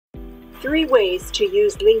3 ways to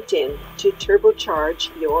use LinkedIn to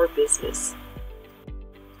turbocharge your business.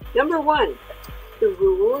 Number 1, the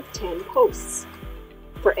rule of 10 posts.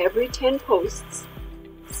 For every 10 posts,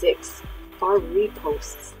 6 are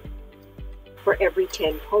reposts. For every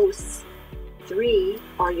 10 posts, 3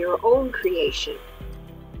 are your own creation.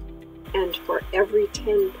 And for every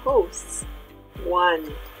 10 posts,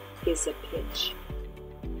 1 is a pitch.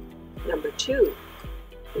 Number 2,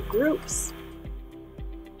 the groups.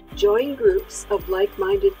 Join groups of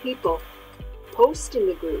like-minded people. Post in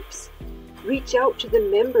the groups. Reach out to the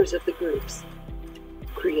members of the groups.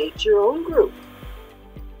 Create your own group.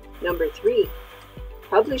 Number 3,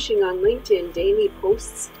 publishing on LinkedIn daily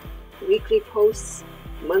posts, weekly posts,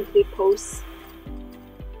 monthly posts.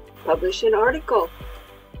 Publish an article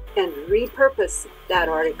and repurpose that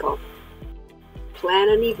article. Plan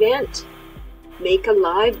an event. Make a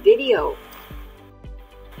live video.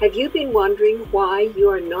 Have you been wondering why you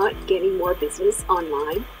are not getting more business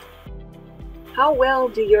online? How well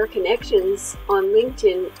do your connections on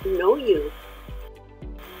LinkedIn know you?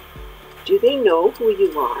 Do they know who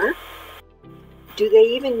you are? Do they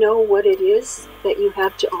even know what it is that you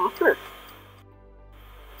have to offer?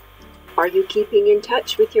 Are you keeping in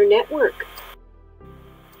touch with your network?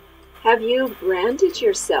 Have you branded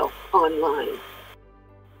yourself online?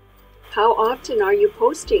 How often are you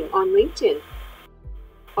posting on LinkedIn?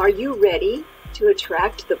 Are you ready to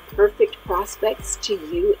attract the perfect prospects to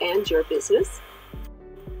you and your business?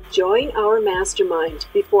 Join our mastermind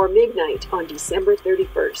before midnight on December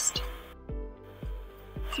 31st.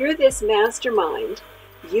 Through this mastermind,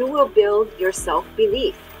 you will build your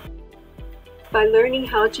self-belief by learning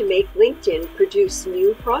how to make LinkedIn produce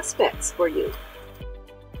new prospects for you.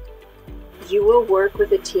 You will work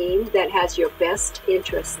with a team that has your best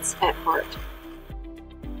interests at heart.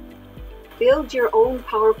 Build your own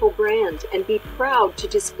powerful brand and be proud to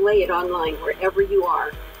display it online wherever you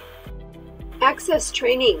are. Access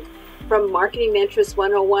training from Marketing Mentress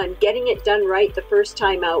 101, getting it done right the first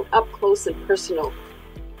time out, up close and personal.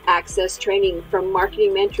 Access training from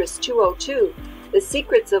Marketing Mentress 202, the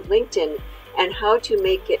secrets of LinkedIn and how to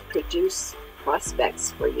make it produce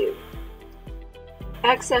prospects for you.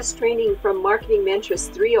 Access training from Marketing Mentress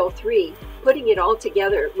 303, putting it all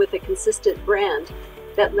together with a consistent brand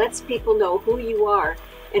that lets people know who you are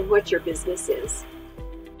and what your business is.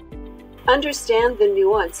 Understand the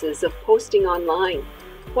nuances of posting online,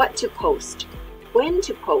 what to post, when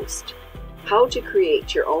to post, how to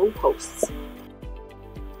create your own posts.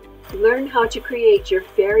 Learn how to create your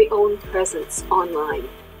very own presence online.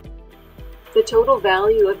 The total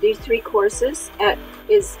value of these 3 courses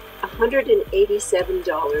is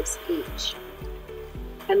 $187 each.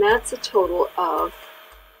 And that's a total of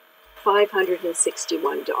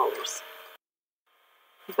 $561.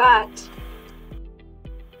 But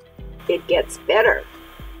it gets better.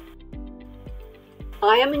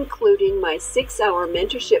 I am including my 6-hour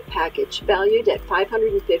mentorship package valued at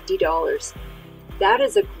 $550. That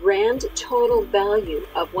is a grand total value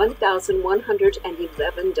of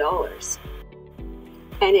 $1,111.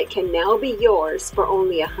 And it can now be yours for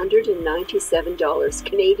only $197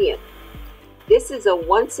 Canadian. This is a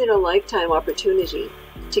once-in-a-lifetime opportunity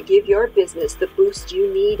to give your business the boost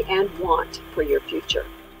you need and want for your future.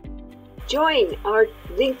 Join our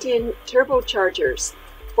LinkedIn turbochargers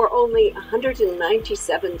for only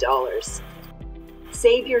 $197.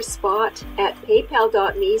 Save your spot at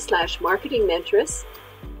paypal.me/marketingmentress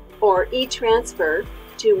or e-transfer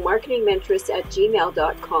to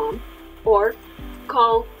marketingmentress@gmail.com or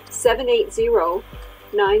call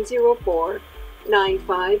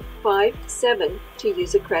 780-904-9557 to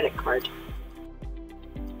use a credit card.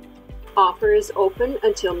 Offer is open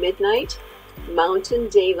until midnight, Mountain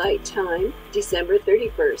Daylight Time, December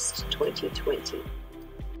 31st, 2020.